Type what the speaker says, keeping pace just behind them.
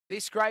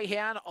This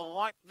greyhound, I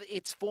like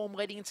its form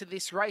leading into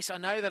this race. I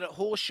know that at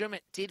Horsham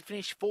it did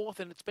finish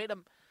fourth, and it's been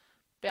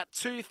about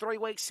 2-3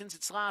 weeks since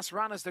its last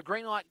run. As the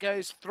green light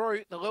goes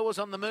through, the lure's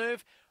on the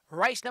move.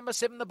 Race number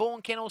 7, the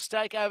Bourne Kennel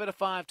Stake, over to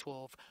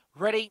 5:12.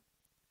 Ready.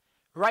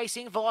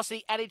 Racing,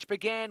 Velocity Adage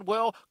began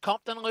well.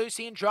 Compton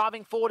Lucian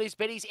driving forward is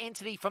Betty's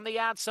Entity. From the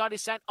outside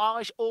is St.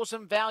 Eilish,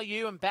 Awesome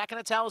Value. And back in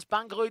the tail is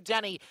Bungaloo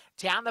Danny.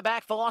 Down the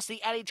back,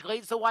 Velocity Adage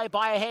leads the way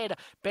by a head.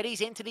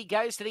 Betty's Entity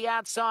goes to the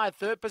outside.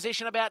 Third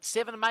position, about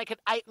 7. Make it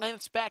 8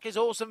 lengths back is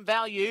Awesome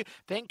Value.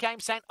 Then came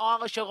St.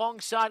 Eilish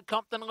alongside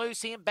Compton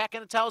Lucian. Back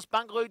in the tail is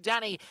Bungaloo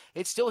Danny.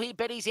 It's still here,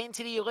 Betty's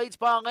Entity, who leads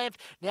by a length.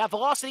 Now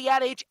Velocity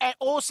Adage and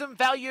Awesome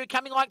Value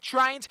coming like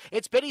trains.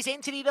 It's Betty's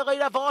Entity, the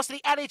leader.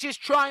 Velocity Adage is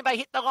trying. They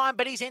hit the line.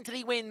 Betty's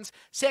Entity wins.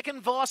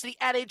 Second, Velocity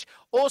Adage.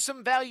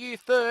 Awesome Value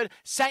third.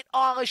 St.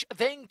 Eilish.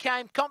 Then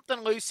came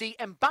Compton Lucy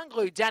and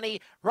Bungaloo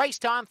Danny. Race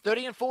time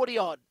 30 and 40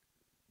 odd.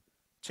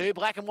 2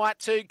 black and white,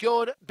 2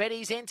 good.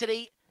 Betty's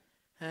Entity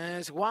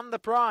has won the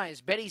prize.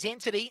 Betty's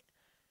Entity.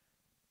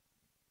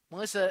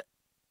 Melissa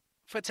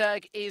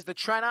Fatag is the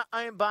trainer,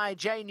 owned by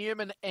Jay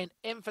Newman and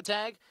M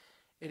Fatag.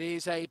 It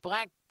is a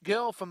black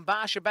girl from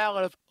Barsha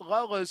Ballot of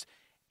Lola's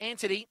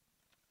Entity.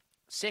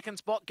 Second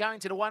spot going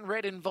to the 1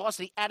 red in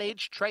Velocity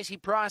Adage. Tracy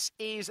Price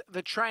is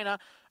the trainer,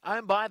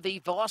 owned by the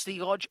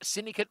Velocity Lodge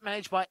Syndicate,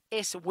 managed by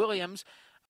S. Williams.